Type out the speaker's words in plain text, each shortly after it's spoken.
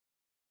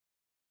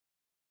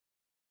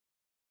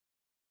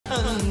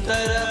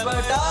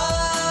ತರಪಟ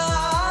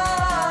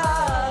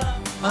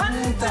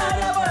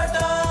ಅಂತರಪಟ.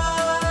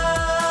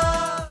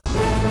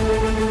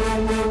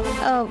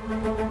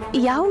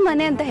 ಯಾವ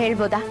ಮನೆ ಅಂತ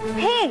ಹೇಳ್ಬೋದಾ?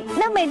 ಹೇ,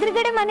 ನಮ್ಮ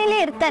ಎದುರುಗಡೆ ಮನೇಲೇ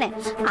ಇರ್ತಾನೆ.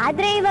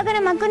 ಆದ್ರೆ ಇವಾಗ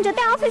ನಮ್ಮ ಅಕ್ಕನ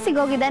ಜೊತೆ ಆಫೀಸಿಗೆ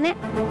ಹೋಗಿದ್ದಾನೆ.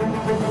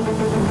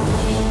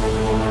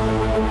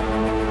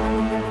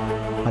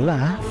 ಅಲ್ಲ,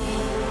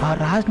 ಆ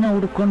ರಾಜ್ನ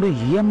ಹುಡ್ಕೊಂಡು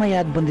EMI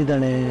ಯಾಕೆ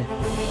ಬಂದಿದ್ದಾಳೆ?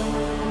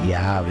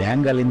 ಯಾವ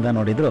ಆ್ಯಂಗಲಿಂದ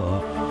ನೋಡಿದ್ರು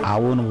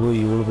ಅವನಿಗೂ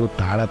ಇವಳಿಗೂ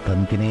ತಾಳ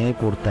ತಂತಿನೇ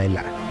ಕೂಡ್ತಾ ಇಲ್ಲ.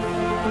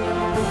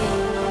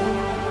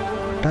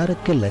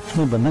 ಒಟ್ಟಾರಕ್ಕೆ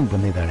ಲಕ್ಷ್ಮಿ ಬಂದಂಗೆ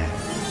ಬಂದಿದ್ದಾಳೆ.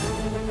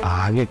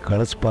 ಹಾಗೆ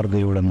ಕಳಿಸ್ಬಾರ್ದು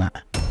ಇವಳನ್ನ.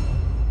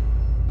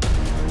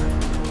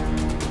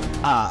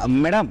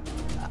 ಮೇಡಮ್,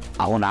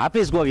 ಅವನ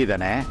ಆಫೀಸ್ಗೆ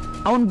ಹೋಗಿದ್ದಾನೆ.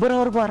 ಅವನು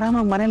ಬರೋವರೆಗೂ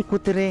ಆರಾಮಾಗಿ ಮನೇಲಿ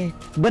ಕೂತಿರಿ.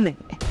 ಬನ್ನಿ.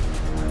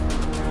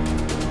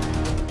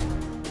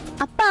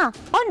 ಅಪ್ಪ,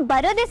 ಅವ್ನ್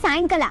ಬರೋದೇ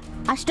ಸಾಯಂಕಾಲ.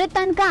 ಅಷ್ಟೊತ್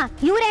ತನಕ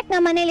ಇವ್ರ್ಯಾಕ್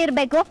ನಮ್ಮ ಮನೇಲಿ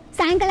ಇರ್ಬೇಕು?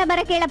 ಸಾಯಂಕಾಲ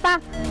ಬರಕ್ ಹೇಳಪ್ಪ.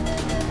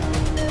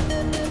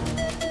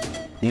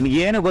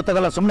 ನಿನ್ಗೇನು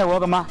ಗೊತ್ತಾಗಲ್ಲ, ಸುಮ್ಮನೆ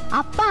ಹೋಗಮ್ಮ.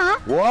 ಅಪ್ಪ,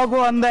 ಹೋಗು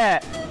ಅಂದೆ.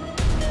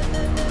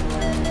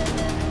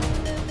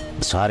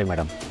 ಸಾರಿ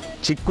ಮೇಡಮ್,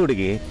 ಚಿಕ್ಕ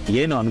ಹುಡುಗಿ,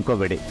 ಏನು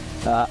ಅನ್ಕೋಬೇಡಿ.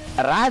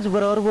 ರಾಜ್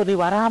ಬರೋವರೆಗೂ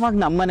ನೀವು ಆರಾಮಾಗಿ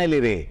ನಮ್ಮ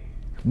ಮನೇಲಿರಿ.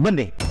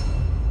 ಬನ್ನಿ.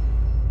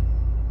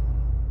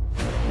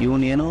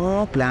 ಇವನೇನೋ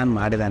ಪ್ಲಾನ್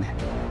ಮಾಡಿದಾನೆ,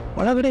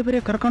 ಒಳಗಡೆ ಬೇರೆ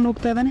ಕರ್ಕೊಂಡು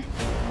ಹೋಗ್ತಾ ಇದ್ದಾನೆ.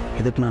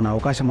 ಇದಕ್ಕೆ ನಾನು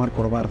ಅವಕಾಶ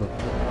ಮಾಡಿಕೊಡ್ಬಾರ್ದು.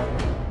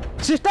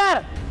 ಸಿಸ್ಟರ್,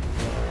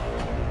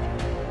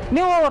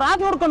 ನೀವು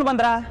ರಾಜ್ ನೋಡ್ಕೊಂಡು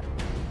ಬಂದ್ರ?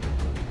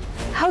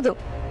 ಹೌದು.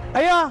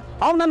 ಅಯ್ಯೋ,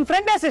 ಅವ್ನು ನನ್ನ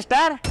ಫ್ರೆಂಡೇ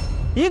ಸಿಸ್ಟರ್.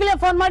 ಈಗಲೇ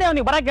ಫೋನ್ ಮಾಡಿ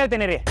ಅವ್ನಿಗೆ ಬರಕ್ಕೆ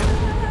ಹೇಳ್ತೀನಿ ರೀ.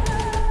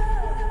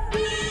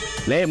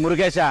 ಲೇ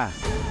ಮುರುಗೇಶ,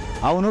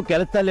 ಅವನು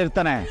ಕೆಲಸದಲ್ಲಿ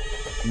ಇರ್ತಾನೆ,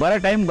 ಬರೋ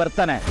ಟೈಮ್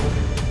ಬರ್ತಾನೆ.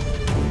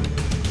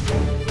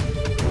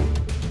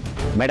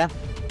 ಮೇಡಮ್,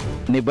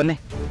 ನೀವು ಬನ್ನಿ.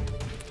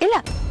 ಇಲ್ಲ,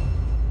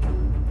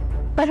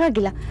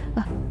 ಪರವಾಗಿಲ್ಲ.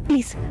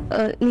 ಪ್ಲೀಸ್,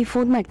 ನೀವು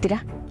ಫೋನ್ ಮಾಡ್ತೀರಾ?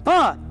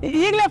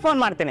 ಈಗಲೇ ಫೋನ್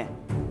ಮಾಡ್ತೀನಿ.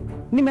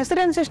 ನಿಮ್ಮ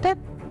ಹೆಸರೇನು ಸಿಸ್ಟರ್?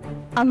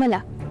 ಅಮಲ.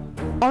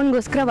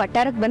 ಅವನಿಗೋಸ್ಕರ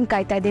ವಟ್ಟಾರಕ್ಕೆ ಬಂದು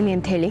ಕಾಯ್ತಾ ಇದ್ದೀನಿ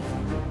ಅಂತ ಹೇಳಿ.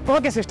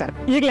 ಓಕೆ ಸಿಸ್ಟರ್,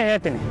 ಈಗಲೇ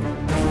ಹೇಳ್ತೀನಿ.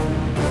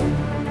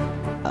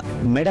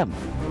 ಮೇಡಮ್,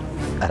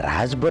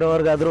 ರಾಜ್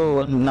ಬರೋವರೆಗಾದ್ರೂ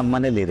ನಮ್ಮ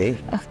ಮನೇಲಿರಿ.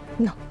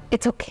 No,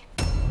 it's okay.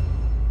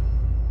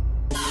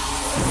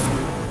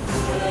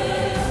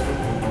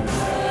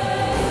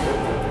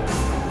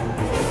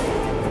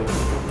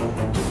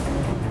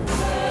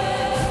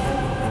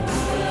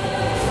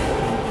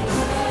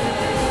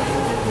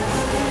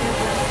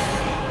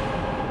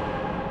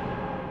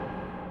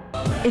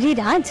 ರೀ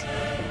ರಾಜ್,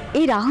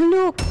 ಈ ರಾಹುಲ್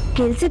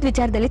ಕೆಲ್ಸದ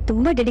ವಿಚಾರದಲ್ಲಿ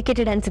ತುಂಬಾ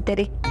ಡೆಡಿಕೇಟೆಡ್ ಅನ್ಸುತ್ತೆ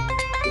ರೀ.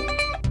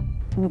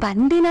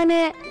 ಬಂದಿನಾನೆ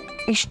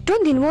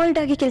ಇಷ್ಟೊಂದು ಇನ್ವಾಲ್ವ್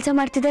ಆಗಿ ಕೆಲಸ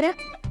ಮಾಡ್ತಿದ್ದಾರೆ.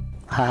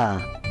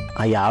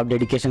 ಯಾವ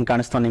ಡೆಡಿಕೇಶನ್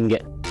ಕಾಣಿಸ್ತಾ ನಿಮಗೆ?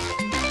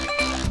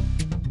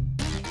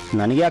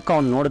 ನನಗೆ ಯಾಕೆ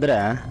ಅವ್ನು ನೋಡಿದ್ರೆ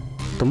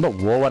ತುಂಬ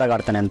ಓವರ್ ಆಗಿ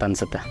ಆಡ್ತಾನೆ ಅಂತ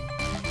ಅನ್ಸುತ್ತೆ.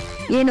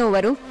 ಏನು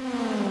ಓವರು?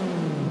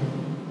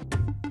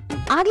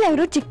 ಆಗ್ಲೇ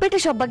ಅವರು ಚಿಕ್ಕಪೇಟೆ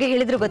ಶಾಪ್ ಬಗ್ಗೆ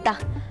ಹೇಳಿದ್ರು ಗೊತ್ತಾ?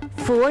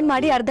 ಫೋನ್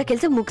ಮಾಡಿ ಅರ್ಧ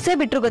ಕೆಲಸ ಮುಗಿಸೇ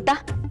ಬಿಟ್ರು ಗೊತ್ತಾ?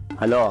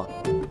 ಹಲೋ,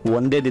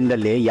 ಒಂದೇ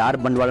ದಿನದಲ್ಲಿ ಯಾರು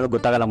ಬಂಡವಾಳ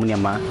ಗೊತ್ತಾಗಲ್ಲ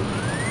ಮುನಿಯಮ್ಮ.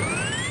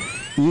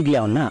 ಈಗಲೇ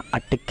ಅವನ್ನ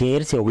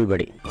ಅಟ್ಟಕ್ಕೇರಿಸಿ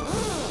ಹೋಗ್ಬೇಡಿ.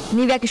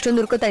 ನೀವ್ಯಾಕೆ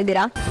ಇಷ್ಟೊಂದು ಹುರ್ಕೋತಾ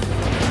ಇದ್ದೀರಾ?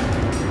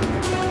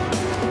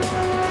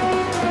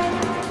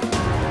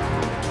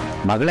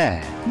 ಮಗಳೇ,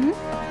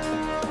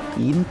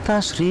 ಇಂಥ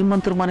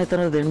ಶ್ರೀಮಂತರ ಮನೆ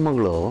ತರದ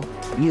ಹೆಣ್ಮಗಳು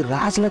ಈ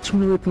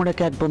ರಾಜಲಕ್ಷ್ಮಿ ವೇಟ್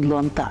ಮಾಡಕ್ಕೆ ಯಾಕೆ ಬಂದ್ಲು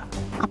ಅಂತ.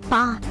 ಅಪ್ಪ,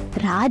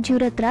 ರಾಜ್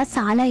ಇವ್ರ ಹತ್ರ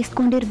ಸಾಲ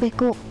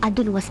ಇಸ್ಕೊಂಡಿರ್ಬೇಕು.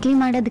 ಅದನ್ನ ವಸೂಲಿ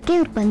ಮಾಡೋದಕ್ಕೆ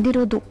ಇವ್ರು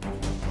ಬಂದಿರೋದು.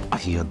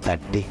 ಅಯ್ಯೋ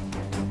ದಡ್ಡಿ,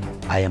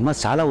 ಆ ಅಮ್ಮ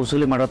ಸಾಲ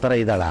ವಸೂಲಿ ಮಾಡೋ ಥರ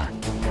ಇದ್ದಾಳ?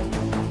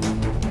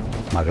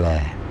 ಮಗಳೇ,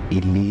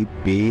 ಇಲ್ಲಿ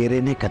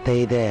ಬೇರೆನೇ ಕತೆ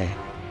ಇದೆ.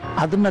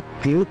 ಅದನ್ನ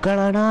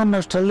ತಿಳ್ಕೊಳ್ಳೋಣ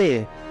ಅನ್ನೋಷ್ಟರಲ್ಲಿ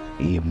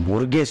ಈ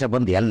ಮುರುಗೇಶ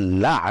ಬಂದು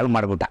ಎಲ್ಲ ಹಾಳು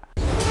ಮಾಡ್ಬಿಟ್ಟ.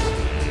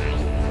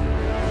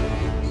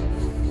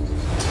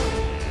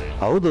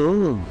 ಹೌದು,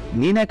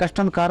 ನೀನೇ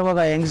ಕಷ್ಟೊಂದು ಕಾರುವಾಗ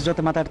ಹೆಂಗ್ಸ್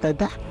ಜೊತೆ ಮಾತಾಡ್ತಾ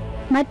ಇದ್ದ?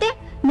 ಮತ್ತೆ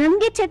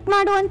ನಮ್ಗೆ ಚೆಕ್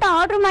ಮಾಡು ಅಂತ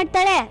ಆರ್ಡರ್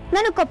ಮಾಡ್ತಾಳೆ.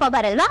 ನನಗ್ ಕೋಪ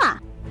ಬರಲ್ವಾ?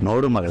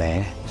 ನೋಡು ಮಗಳೇ,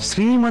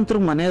 ಶ್ರೀಮಂತರು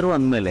ಮನೆಯವರು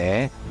ಅಂದ್ಮೇಲೆ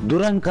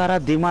ದುರಂಕಾರ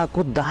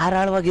ದಿಮಾಕು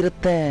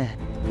ಧಾರಾಳವಾಗಿರುತ್ತೆ.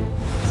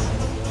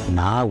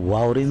 ನಾವು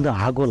ಅವರಿಂದ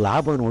ಆಗೋ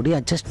ಲಾಭ ನೋಡಿ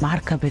ಅಡ್ಜಸ್ಟ್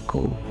ಮಾಡ್ಕೋಬೇಕು.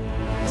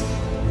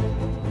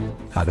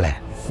 ಮಗಳೇ,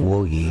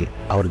 ಹೋಗಿ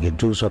ಅವ್ರಿಗೆ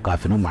ಜ್ಯೂಸೋ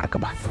ಕಾಫಿನೂ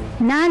ಮಾಡ್ಕೊಬಾ.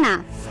 ನಾನಾ?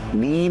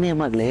 ನೀನೇ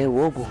ಮಗಳೇ,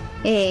 ಹೋಗು.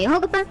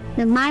 ಹೋಗಪ್ಪ,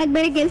 ನಂಗೆ ಮಾಡಕ್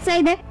ಬೇರೆ ಕೆಲ್ಸ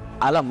ಇದೆ.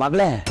 ಅಲ್ಲ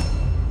ಮಗಳೇ,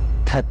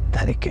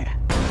 ತತ್ತರಿಕೆ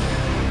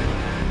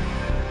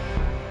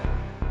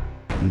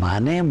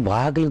ಮನೆ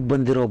ಬಾಗಿಲಿಗೆ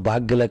ಬಂದಿರೋ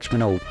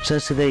ಭಾಗ್ಯಲಕ್ಷ್ಮಿನ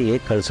ಉಪ್ಸಿಸದೆ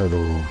ಹೇಗೆ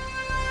ಕಳ್ಸೋದು?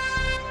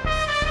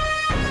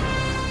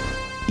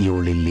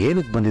 ಇವಳು ಇಲ್ಲಿ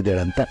ಏನಕ್ಕೆ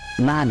ಬಂದಿದ್ದಾಳೆ ಅಂತ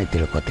ನಾನೇ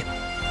ತಿಳ್ಕೊತೀನಿ.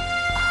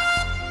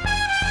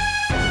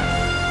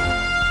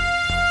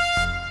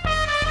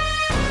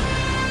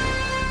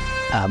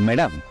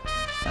 ಮೇಡಮ್,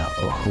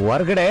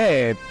 ಹೊರಗಡೆ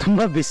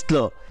ತುಂಬ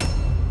ಬಿಸಿಲು.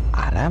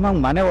 ಆರಾಮಾಗಿ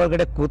ಮನೆ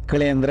ಒಳಗಡೆ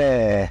ಕೂತ್ಕೊಳ್ಳಿ ಅಂದರೆ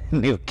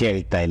ನೀವು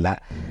ಕೇಳ್ತಾ ಇಲ್ಲ.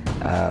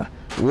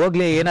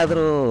 ಹೋಗ್ಲಿ,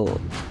 ಏನಾದರೂ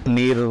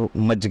ನೀರು,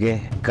 ಮಜ್ಜಿಗೆ,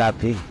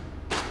 coffee?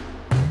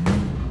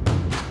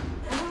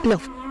 No,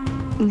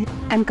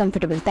 I am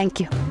comfortable,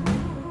 thank you.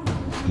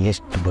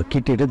 ಎಷ್ಟು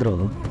ಬಕೆಟ್ ಹಿಡಿದ್ರು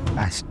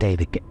ಅಷ್ಟೇ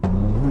ಇದಕ್ಕೆ.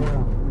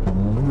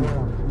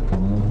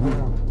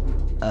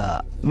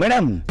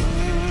 ಮೇಡಮ್,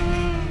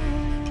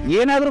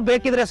 ಏನಾದರೂ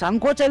ಬೇಕಿದ್ರೆ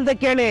ಸಂಕೋಚ ಇಲ್ಲದೆ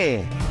ಕೇಳಿ.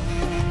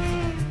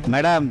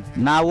 ಮೇಡಮ್,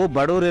 ನಾವು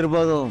ಬಡವ್ರು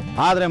ಇರ್ಬೋದು,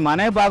 ಆದರೆ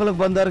ಮನೆ ಬಾಗಿಲಿಗೆ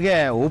ಬಂದವ್ರಿಗೆ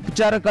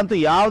ಉಪಚಾರಕ್ಕಂತೂ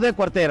ಯಾವುದೇ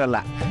ಕೊರತೆ ಇರಲ್ಲ.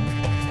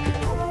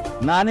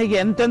 ನನಗೆ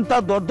ಎಂತೆಂಥ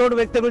ದೊಡ್ಡ ದೊಡ್ಡ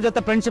ವ್ಯಕ್ತಿಗಳ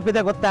ಜೊತೆ ಫ್ರೆಂಡ್ಶಿಪ್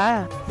ಇದೆ ಗೊತ್ತಾ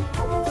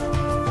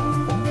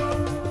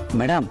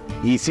ಮೇಡಮ್.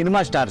 ಈ ಸಿನಿಮಾ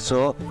ಸ್ಟಾರ್ಸು,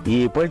 ಈ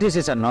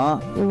ಪೊಲಿಟಿಷಿಯನ್ಸನ್ನು,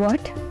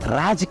 ವಾಟ್?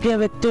 ರಾಜಕೀಯ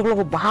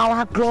ವ್ಯಕ್ತಿಗಳು ಬಹಳ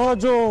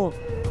ಕ್ಲೋಸು.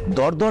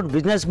 ದೊಡ್ಡ ದೊಡ್ಡ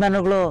ಬಿಸ್ನೆಸ್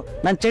ಮ್ಯಾನ್ಗಳು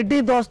ನನ್ನ ಚಡ್ಡಿ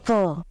ದೋಸ್ತು.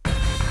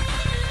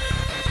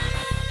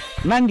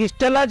 ನಂಗೆ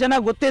ಇಷ್ಟೆಲ್ಲ ಜನ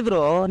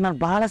ಗೊತ್ತಿದ್ರು ನಾನು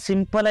ಬಹಳ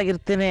ಸಿಂಪಲ್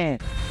ಆಗಿರ್ತೀನಿ.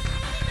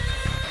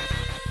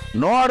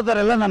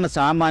 ನೋಡಿದರೆಲ್ಲ ನನ್ನ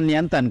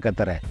ಸಾಮಾನ್ಯ ಅಂತ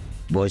ಅನ್ಕೋತಾರೆ.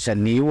 ಬಹುಶಃ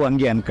ನೀವು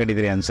ಹಂಗೆ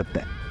ಅನ್ಕೊಂಡಿದ್ರಿ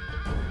ಅನ್ಸುತ್ತೆ.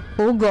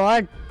 ಓ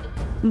ಗಾಡ್,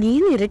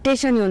 ನೀನು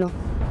ಇರಿಟೇಷನ್ ಇವನು.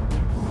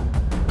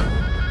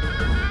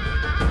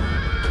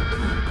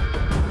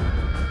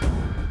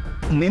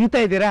 ನಿಂತ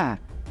ಇದ್ದೀರಾ?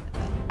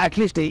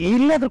 ಅಟ್ಲೀಸ್ಟ್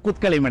ಇಲ್ಲಾದ್ರೂ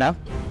ಕೂತ್ಕೊಳ್ಳಿ ಮೇಡಮ್.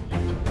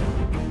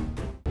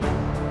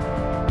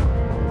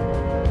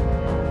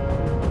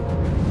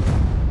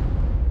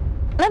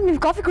 ಮ್ಯಾಮ್,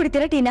 ನೀವು ಕಾಫಿ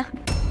ಕುಡಿತೀರಾ ಟೀನಾ?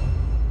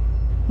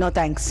 No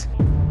thanks.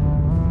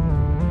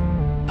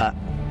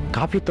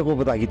 ಕಾಫಿ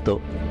ತಗೋಬೋದಾಗಿತ್ತು,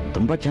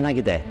 ತುಂಬ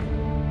ಚೆನ್ನಾಗಿದೆ.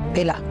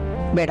 ಇಲ್ಲ,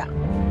 ಬೇಡ.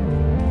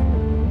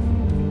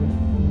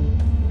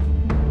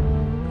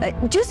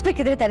 ಜ್ಯೂಸ್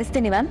ಬೇಕಿದ್ರೆ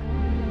ತರಿಸ್ತೀನಿ ಮ್ಯಾಮ್.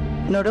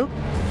 ನೋಡು,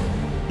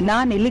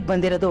 ನಾನು ಇಲ್ಲಿಗೆ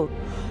ಬಂದಿರೋದು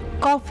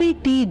ಕಾಫಿ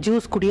ಟೀ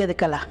ಜ್ಯೂಸ್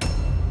ಕುಡಿಯೋದಕ್ಕಲ್ಲ,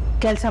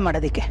 ಕೆಲಸ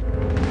ಮಾಡೋದಕ್ಕೆ.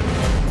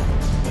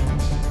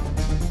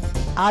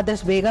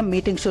 ಆದಷ್ಟು ಬೇಗ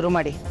ಮೀಟಿಂಗ್ ಶುರು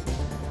ಮಾಡಿ.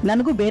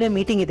 ನನಗೂ ಬೇರೆ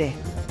ಮೀಟಿಂಗ್ ಇದೆ.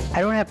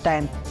 I don't have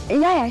time.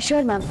 Yeah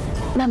sure ma'am.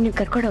 Ma'am, ನೀವು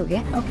ಕರ್ಕೊಂಡು ಹೋಗಿ.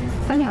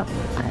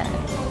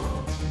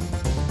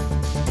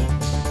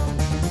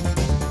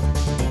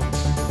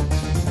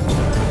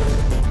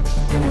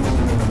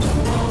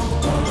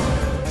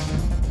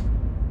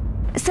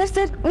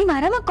 ಸರ್ ನೀವು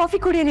ಆರಾಮಾಗಿ ಕಾಫಿ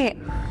ಕುಡೀರಿ.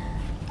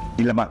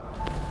 ಇಲ್ಲಮ್ಮ,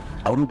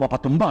 ಅವರು ಪಾಪ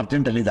ತುಂಬ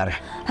ಅರ್ಜೆಂಟಲ್ಲಿದ್ದಾರೆ.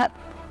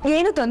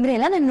 ಏನು ತೊಂದರೆ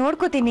ಇಲ್ಲ, ನಾನು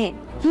ನೋಡ್ಕೋತೀನಿ.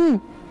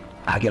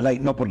 ಹಾಗೆಲ್ಲ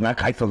ಇನ್ನೊಬ್ಬರನ್ನ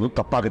ಕಾಯಿಸೋದು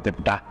ತಪ್ಪಾಗುತ್ತೆ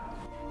ಪುಟ್ಟ.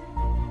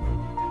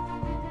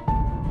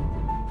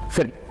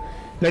 ಸರಿ,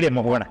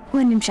 ನಡಿಯಮ್ಮ ಹೋಗೋಣ.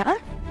 ಒಂದು ನಿಮಿಷ.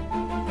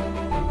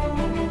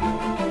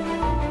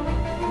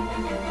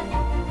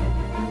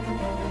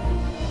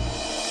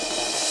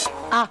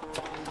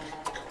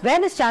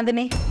 ವೇನಸ್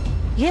ಚಾಂದಿನಿ,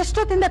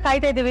 ಎಷ್ಟೊತ್ತಿಂದ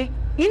ಕಾಯ್ತಾ ಇದ್ದೀವಿ?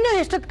 ಇನ್ನೂ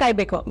ಎಷ್ಟೊತ್ತು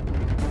ಕಾಯ್ಬೇಕು?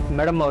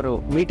 ಮೇಡಮ್, ಅವರು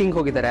ಮೀಟಿಂಗ್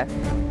ಹೋಗಿದ್ದಾರೆ,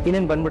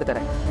 ಇನ್ನೇನು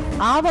ಬಂದ್ಬಿಡ್ತಾರೆ.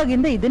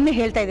 ಆವಾಗಿಂದ ಇದನ್ನೇ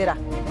ಹೇಳ್ತಾ ಇದ್ದೀರಾ.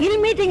 ಇಲ್ಲಿ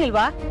ಮೀಟಿಂಗ್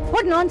ಇಲ್ವಾ?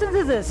 What nonsense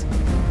is this?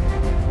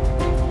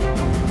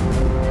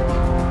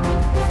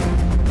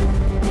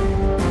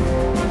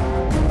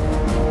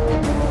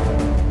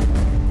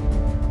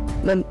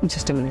 Ma'am,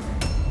 just A minute.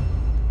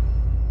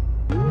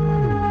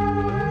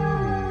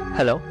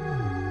 Hello.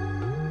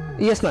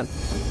 Yes ma'am.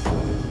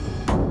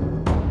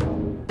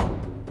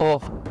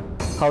 ಓಹ್,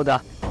 ಹೌದಾ?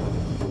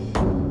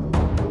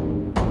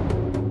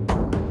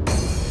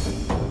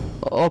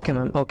 Okay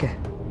ma'am, okay.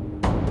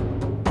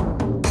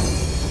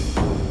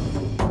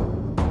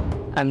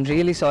 I am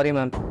really sorry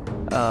ma'am.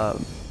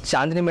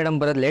 Chandni madam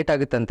ಬರೋದು ಲೇಟ್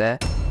ಆಗುತ್ತಂತೆ,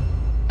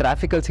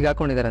 ಟ್ರಾಫಿಕಲ್ಲಿ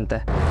ಸಿಗಾಕೊಂಡಿದ್ದಾರಂತೆ.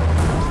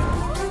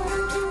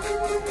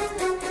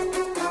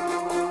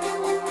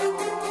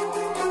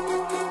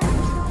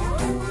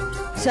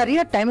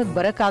 ಸರಿಯಾದ ಟೈಮಿಗೆ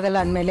ಬರೋಕ್ಕಾಗಲ್ಲ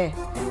ಅಂದಮೇಲೆ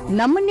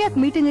ನಮ್ಮನ್ನ ಯಾಕೆ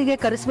ಮೀಟಿಂಗಿಗೆ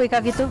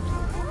ಕರೆಸ್ಬೇಕಾಗಿತ್ತು?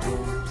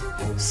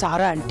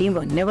 Sara aunty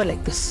never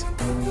like this.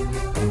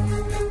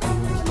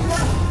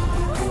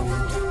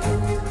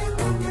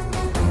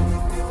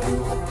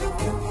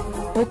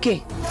 Okay,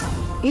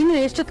 ಇನ್ನು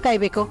ಎಷ್ಟೊತ್ತು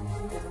ಕಾಯ್ಬೇಕು?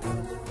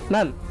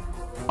 ಮ್ಯಾಮ್,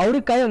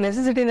 ಅವ್ರಿಗೆ ಕಾಯೋ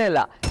ನೆಸೆಸಿಟಿನೇ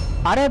ಇಲ್ಲ.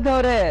 ಆರಾಧ್ಯ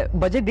ಅವರೇ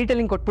ಬಜೆಟ್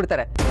ಡೀಟೇಲಿಂಗ್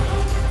ಕೊಟ್ಬಿಡ್ತಾರೆ.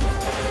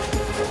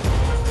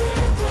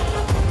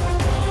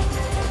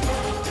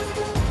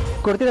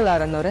 ಕೊಡ್ತೀರಲ್ಲ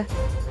ಆರಾಧ್ಯ ಅವರೇ?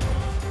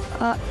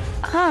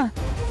 ಹಾಂ,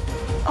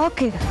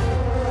 ಓಕೆ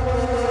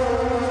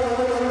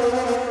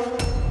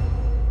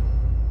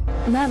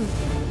ಮ್ಯಾಮ್.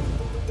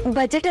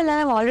 ಬಜೆಟ್ ಎಲ್ಲ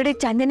ನಾವು ಆಲ್ರೆಡಿ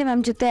ಚಾಂದಿನಿ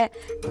ಮ್ಯಾಮ್ ಜೊತೆ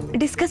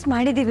ಡಿಸ್ಕಸ್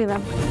ಮಾಡಿದ್ದೀವಿ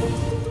ಮ್ಯಾಮ್.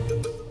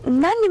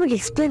 ನಾನು ನಿಮಗೆ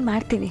ಎಕ್ಸ್ಪ್ಲೇನ್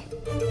ಮಾಡ್ತೀನಿ.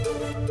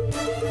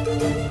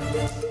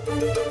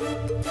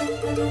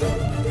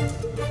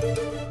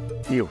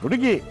 ಈ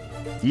ಹುಡುಗಿ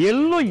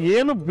ಎಲ್ಲೂ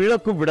ಏನು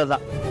ಬೀಳಕ್ಕೂ ಬಿಡದ.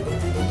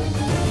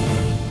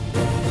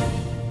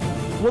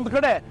 ಒಂದ್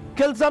ಕಡೆ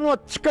ಕೆಲಸನೂ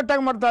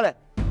ಅಚ್ಚುಕಟ್ಟಾಗಿ ಮಾಡ್ತಾಳೆ,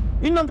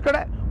 ಇನ್ನೊಂದ್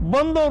ಕಡೆ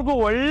ಬಂದವ್ರಿಗೂ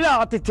ಒಳ್ಳೆ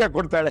ಆತಿಥ್ಯ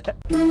ಕೊಡ್ತಾಳೆ.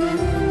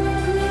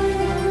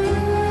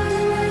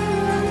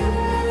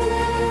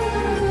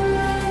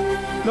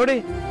 ನೋಡಿ,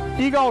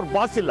 ಈಗ ಅವ್ರ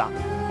ಬಾಸ್ ಇಲ್ಲ,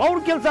 ಅವ್ರ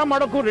ಕೆಲಸ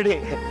ಮಾಡೋಕ್ಕೂ ರೆಡಿ.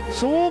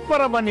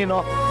 ಸೂಪರ್ ಅಮ್ಮ ನೀನು.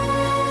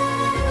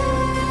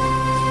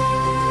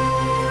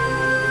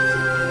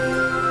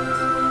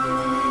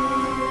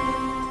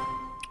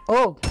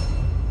 ಓ,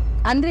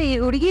 ಅಂದ್ರೆ ಈ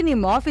ಹುಡುಗಿ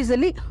ನಿಮ್ಮ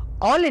ಆಫೀಸಲ್ಲಿ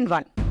ಆಲ್ ಇನ್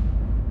ಒನ್.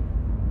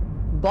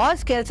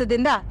 ಬಾಸ್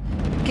ಕೆಲಸದಿಂದ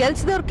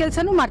ಕೆಲ್ಸದವ್ರ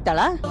ಕೆಲಸನೂ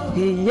ಮಾಡ್ತಾಳಾ?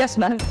 Yes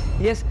ma'am,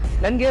 S.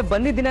 ನನಗೆ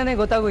ಬಂದಿದ್ದ ದಿನನೇ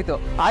ಗೊತ್ತಾಗೋಯ್ತು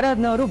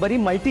ಆರಾಧ್ನ ಅವರು ಬರೀ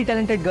ಮಲ್ಟಿ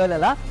ಟ್ಯಾಲೆಂಟೆಡ್ ಗರ್ಲ್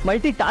ಅಲ್ಲ,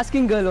 ಮಲ್ಟಿ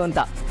ಟಾಸ್ಕಿಂಗ್ ಗರ್ಲ್ ಅಂತ.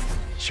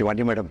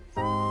 ಶಿವಾನಿ ಮೇಡಮ್,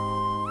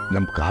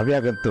 ನಮ್ಮ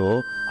ಕಾವ್ಯಾಗಂತೂ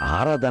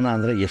ಆರಾಧನಾ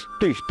ಅಂದ್ರೆ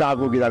ಎಷ್ಟು ಇಷ್ಟ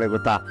ಆಗೋಗಿದ್ದಾಳೆ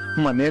ಗೊತ್ತಾ.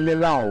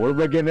 ಮನೆಯಲ್ಲೆಲ್ಲ ಅವಳ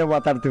ಬಗ್ಗೆನೇ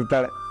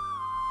ಮಾತಾಡ್ತಿರ್ತಾಳೆ.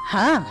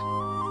 ಹಾ,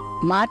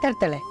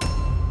 ಮಾತಾಡ್ತಾಳೆ.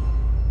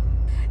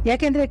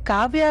 ಯಾಕೆಂದ್ರೆ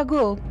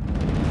ಕಾವ್ಯಾಗೂ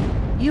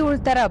ಇವಳ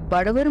ತರ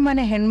ಬಡವರ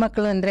ಮನೆ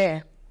ಹೆಣ್ಮಕ್ಳು ಅಂದ್ರೆ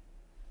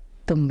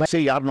ತುಂಬಾ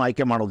ಯಾರನ್ನೂ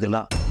ಆಯ್ಕೆ ಮಾಡೋದಿಲ್ಲ.